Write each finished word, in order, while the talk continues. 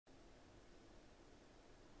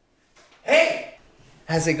Hey!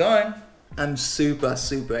 How's it going? I'm super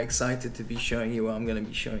excited to be showing you what I'm going to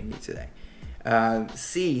be showing you today.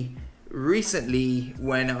 Recently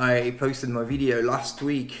when I posted my video last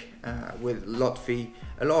week with Lotfi,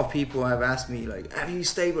 a lot of people have asked me like, have you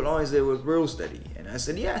stabilized it with Reelsteady? And I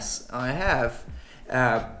said, yes, I have.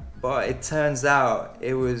 But it turns out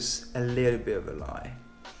it was a little bit of a lie.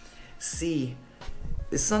 See,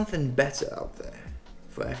 there's something better out there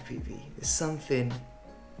for FPV. There's something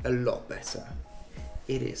a lot better.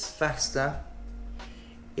 It is faster.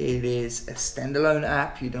 It is a standalone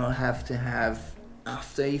app. You don't have to have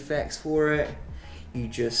After Effects for it. You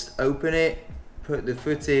just open it, put the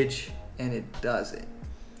footage, and it does it.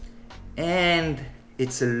 And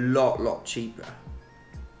it's a lot cheaper.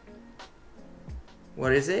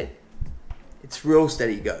 What is it? It's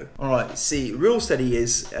Reelsteady GO. Alright, see, Reelsteady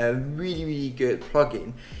is a really good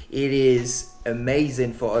plugin. It is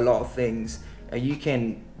amazing for a lot of things. You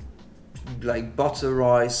can like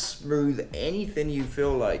butterize, smooth anything you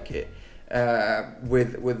feel like it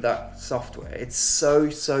with that software. It's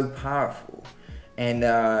so powerful, and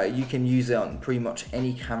you can use it on pretty much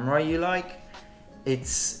any camera you like.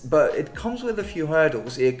 But it comes with a few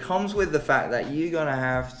hurdles. It comes with the fact that you're gonna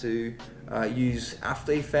have to use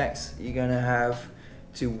After Effects. You're gonna have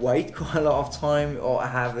to wait quite a lot of time, or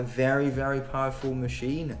have a very powerful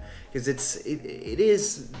machine, because it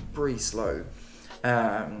is pretty slow.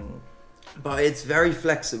 But it's very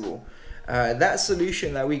flexible. That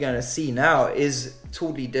solution that we're gonna see now is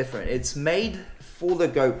totally different. It's made for the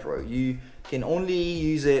GoPro. You can only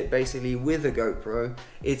use it basically with a GoPro.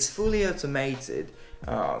 It's fully automated,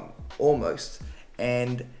 almost,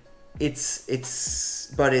 and it's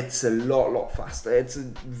a lot faster. It's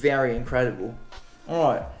very incredible.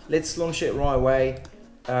 All right, let's launch it right away.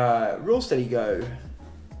 Reelsteady GO.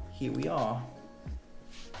 Here we are.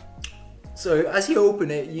 So as you open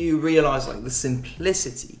it, you realize like the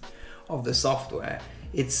simplicity of the software.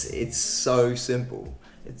 It's so simple.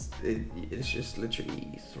 It's just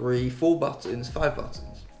literally 3, 4 buttons, 5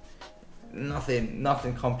 buttons.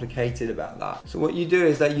 Nothing complicated about that. So what you do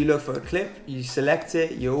is that you look for a clip, you select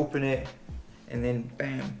it, you open it, and then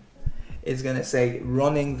bam, it's gonna say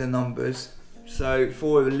running the numbers. So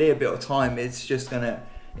for a little bit of time, it's just gonna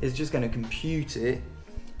compute it.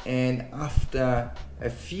 And after a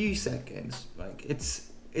few seconds, like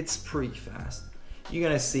it's pretty fast, you're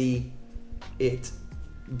gonna see it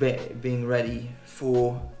being ready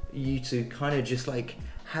for you to kind of just like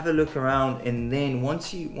have a look around, and then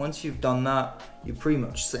once you've done that, you're pretty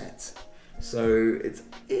much set. So it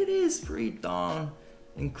is pretty darn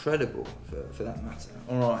incredible for that matter.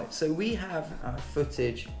 All right, so we have our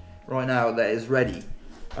footage right now that is ready.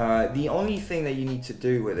 The only thing that you need to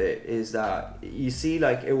do with it is that you see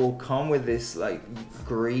like it will come with this like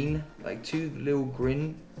green, like 2 little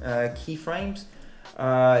green keyframes.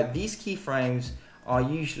 These keyframes are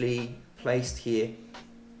usually placed here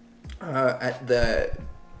at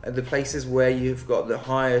the places where you've got the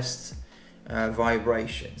highest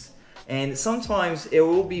vibrations, and sometimes it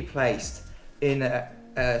will be placed in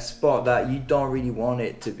a spot that you don't really want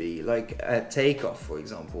it to be, like at takeoff, for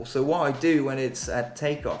example. So what I do when it's at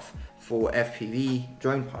takeoff for FPV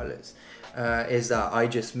drone pilots is that I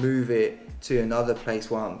just move it to another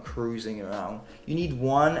place while I'm cruising around. You need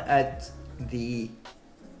one at the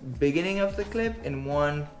beginning of the clip and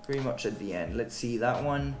one pretty much at the end. Let's see, that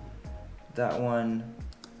one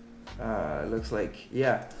looks like,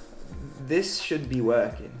 yeah, this should be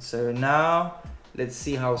working. So now let's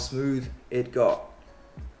see how smooth it got.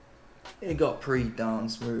 It got pretty darn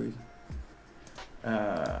smooth.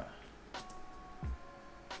 Hell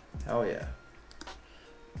yeah.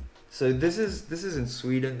 So this is in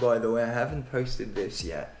Sweden, by the way. I haven't posted this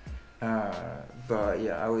yet. But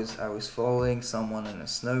yeah, I was following someone in a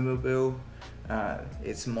snowmobile.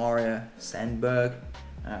 It's Maria Sandberg.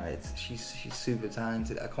 She's super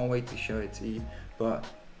talented. I can't wait to show it to you, but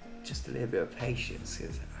just a little bit of patience,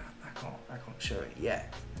 because I can't show it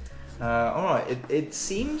yet. Alright, it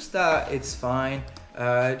seems that it's fine.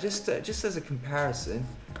 Just as a comparison,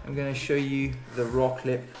 I'm going to show you the raw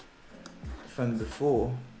clip from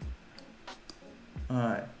before.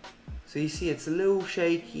 Alright, so you see it's a little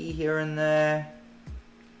shaky here and there.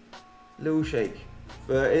 Little shake.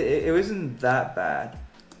 But it wasn't that bad.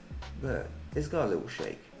 But it's got a little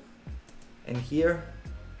shake. And here,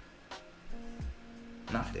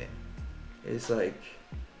 nothing. It's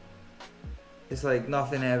like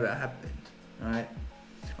nothing ever happened, right?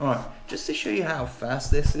 Alright, just to show you how fast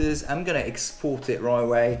this is, I'm gonna export it right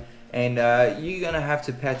away, and you're gonna have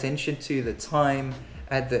to pay attention to the time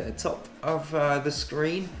at the top of the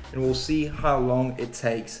screen, and we'll see how long it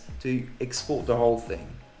takes to export the whole thing.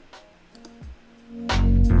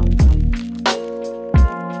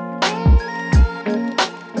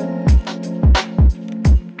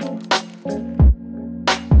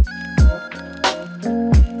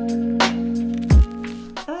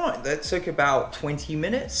 that took about 20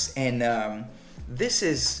 minutes, and this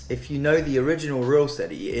is, if you know the original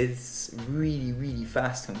Reelsteady, it's really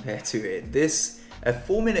fast compared to it. A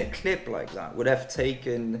 4-minute clip like that would have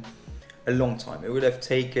taken a long time. It would have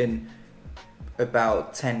taken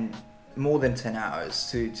about more than 10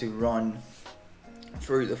 hours to run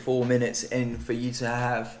through the 4 minutes, and for you to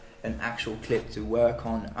have an actual clip to work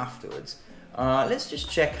on afterwards. Let's just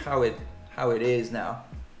check how it is now.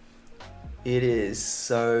 It is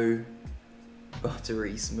so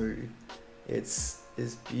buttery smooth. It's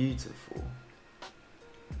beautiful.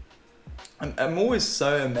 I'm always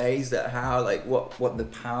so amazed at how, like, what the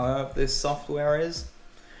power of this software is.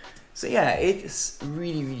 So yeah, it's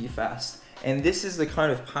really fast, and this is the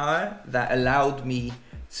kind of power that allowed me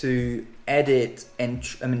to edit and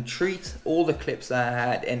treat all the clips that I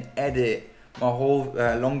had and edit my whole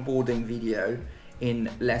longboarding video in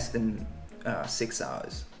less than 6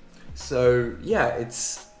 hours. So yeah,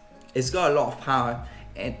 it's got a lot of power,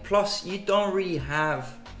 and plus you don't really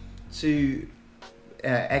have to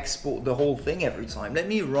export the whole thing every time. Let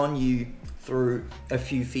me run you through a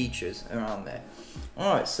few features around there.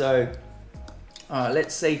 Alright, so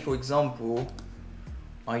let's say, for example,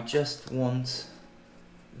 I just want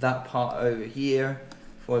that part over here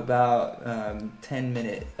for about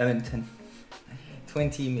 20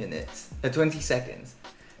 seconds.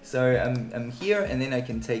 So I'm here, and then I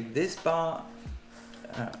can take this part,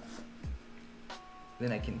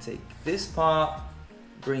 then I can take this part,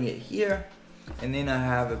 bring it here, and then I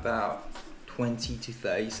have about 20 to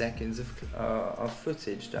 30 seconds of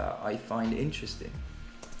footage that I find interesting.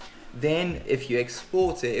 Then if you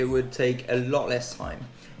export it, it would take a lot less time.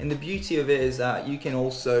 And the beauty of it is that you can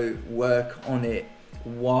also work on it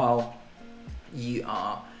while you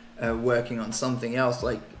are working on something else.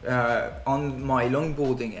 Like on my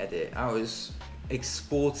longboarding edit, I was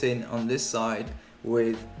exporting on this side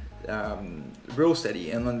with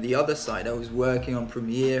Reelsteady, and on the other side I was working on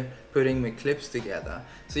Premiere, putting my clips together.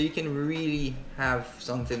 So you can really have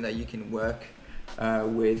something that you can work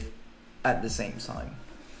with at the same time.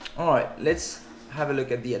 Alright, let's have a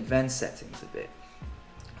look at the advanced settings a bit.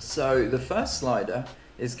 So the first slider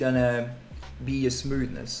is gonna be your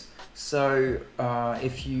smoothness. So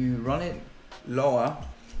if you run it lower,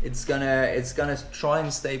 it's gonna try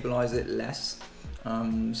and stabilize it less.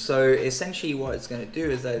 So essentially what it's going to do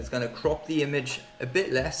is that it's going to crop the image a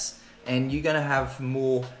bit less, and you're going to have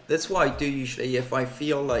more. That's what I do usually. If I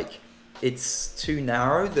feel like it's too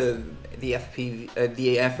narrow, the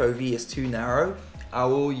FOV is too narrow, I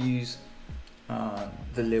will use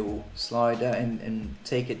the little slider and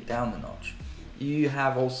take it down a notch. You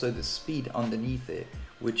have also the speed underneath it,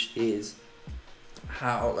 which is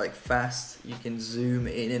how fast you can zoom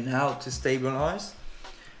in and out to stabilize.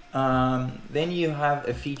 Then you have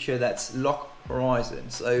a feature that's lock horizon.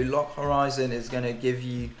 So lock horizon is going to give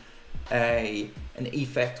you an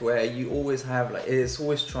effect where you always have it's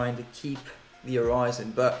always trying to keep the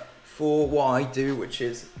horizon. But for what I do, which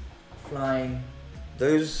is flying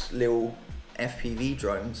those little FPV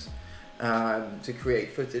drones to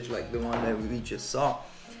create footage like the one that we just saw,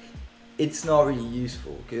 it's not really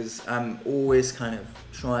useful because I'm always kind of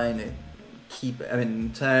trying to keep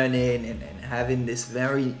turning and having this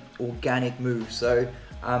very organic move. So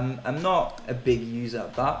I'm not a big user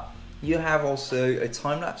of that. You have also a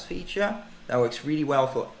time-lapse feature that works really well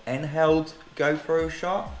for handheld GoPro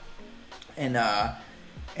shot, and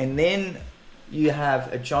then you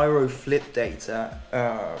have a gyro flip data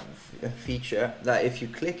feature that if you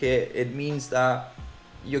click it, it means that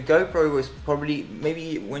your GoPro was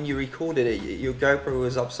maybe when you recorded it, your GoPro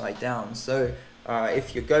was upside down. So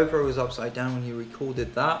if your GoPro was upside down when you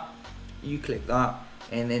recorded that, you click that,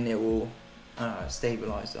 and then it will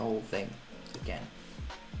stabilize the whole thing again.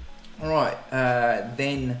 Alright,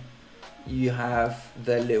 then you have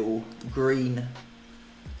the little green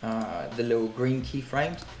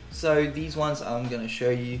keyframes. So these ones I'm going to show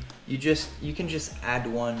you. You can just add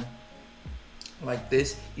one like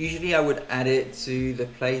this. Usually I would add it to the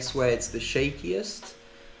place where it's the shakiest,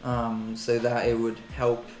 so that it would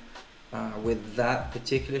help with that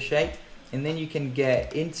particular shape, and then you can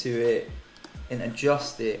get into it and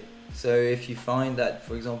adjust it. So if you find that,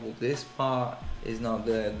 for example, this part is not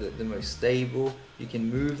the most stable, you can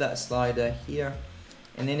move that slider here,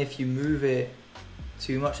 and then if you move it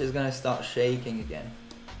too much, it's going to start shaking again.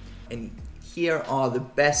 And here are the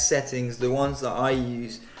best settings, the ones that I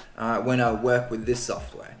use when I work with this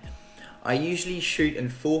software. I usually shoot in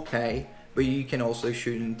 4K, but you can also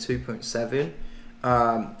shoot in 2.7,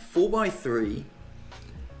 4:3,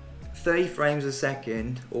 30 frames a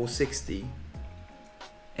second or 60,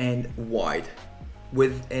 and wide,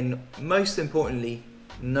 and most importantly,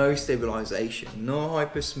 no stabilization, no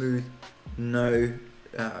hyper smooth, no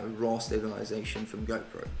raw stabilization from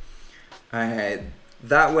GoPro.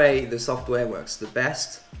 That way the software works the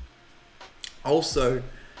best. Also,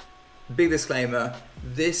 big disclaimer,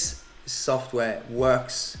 this software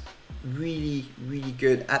works really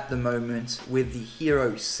good at the moment with the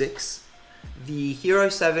Hero 6. The Hero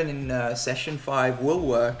 7 in session 5 will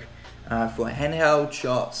work for handheld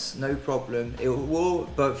shots, no problem. It will,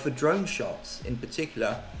 but for drone shots in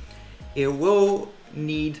particular, it will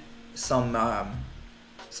need some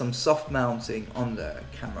soft mounting on the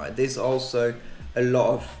camera. There's also a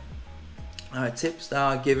lot of tips that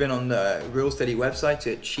are given on the Reelsteady website to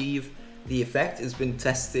achieve the effect. It's been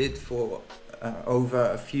tested for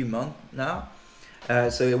over a few months now,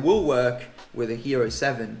 so it will work with a Hero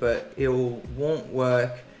 7, but it won't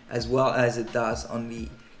work as well as it does on the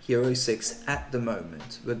Hero 6 at the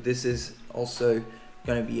moment. But this is also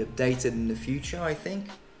going to be updated in the future, I think.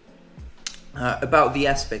 About the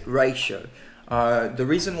aspect ratio, the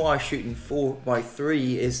reason why I'm shooting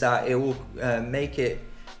 4:3 is that it will make it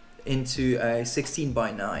into a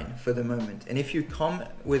 16:9 for the moment, and if you come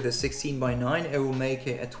with a 16:9, it will make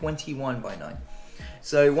it a 21:9.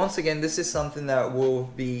 So once again, this is something that will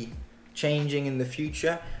be changing in the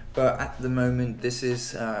future, but at the moment this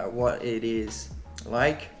is what it is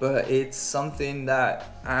like. But it's something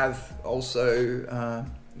that I've also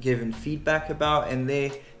given feedback about, and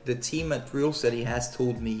the team at Reelsteady has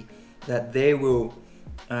told me that they will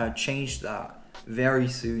change that very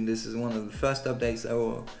soon. This is one of the first updates that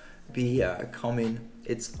will be coming.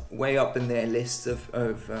 It's way up in their list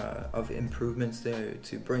of improvements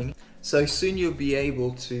to bring. So soon you'll be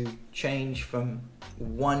able to change from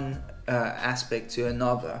one aspect to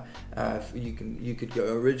another. You could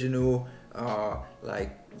go original,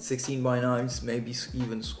 like 16:9, maybe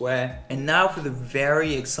even square. And now for the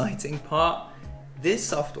very exciting part, this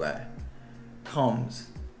software comes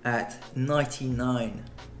at $99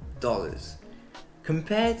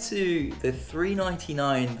 compared to the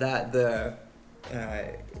 $399 that the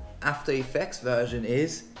After Effects version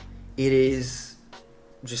is. It is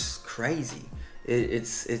just crazy.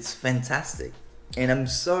 It's fantastic, and I'm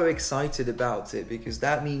so excited about it because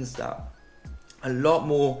that means that a lot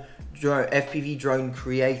more FPV drone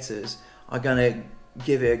creators are gonna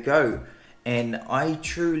give it a go. And I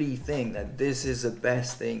truly think that this is the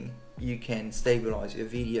best thing you can stabilize your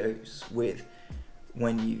videos with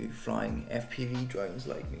when you're flying FPV drones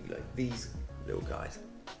like me, like these little guys.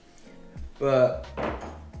 But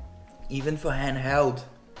even for handheld,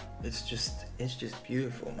 it's just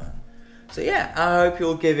beautiful, man. So yeah, I hope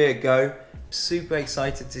you'll give it a go. Super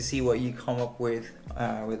excited to see what you come up with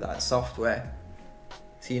that software.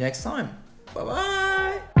 See you next time. Bye bye.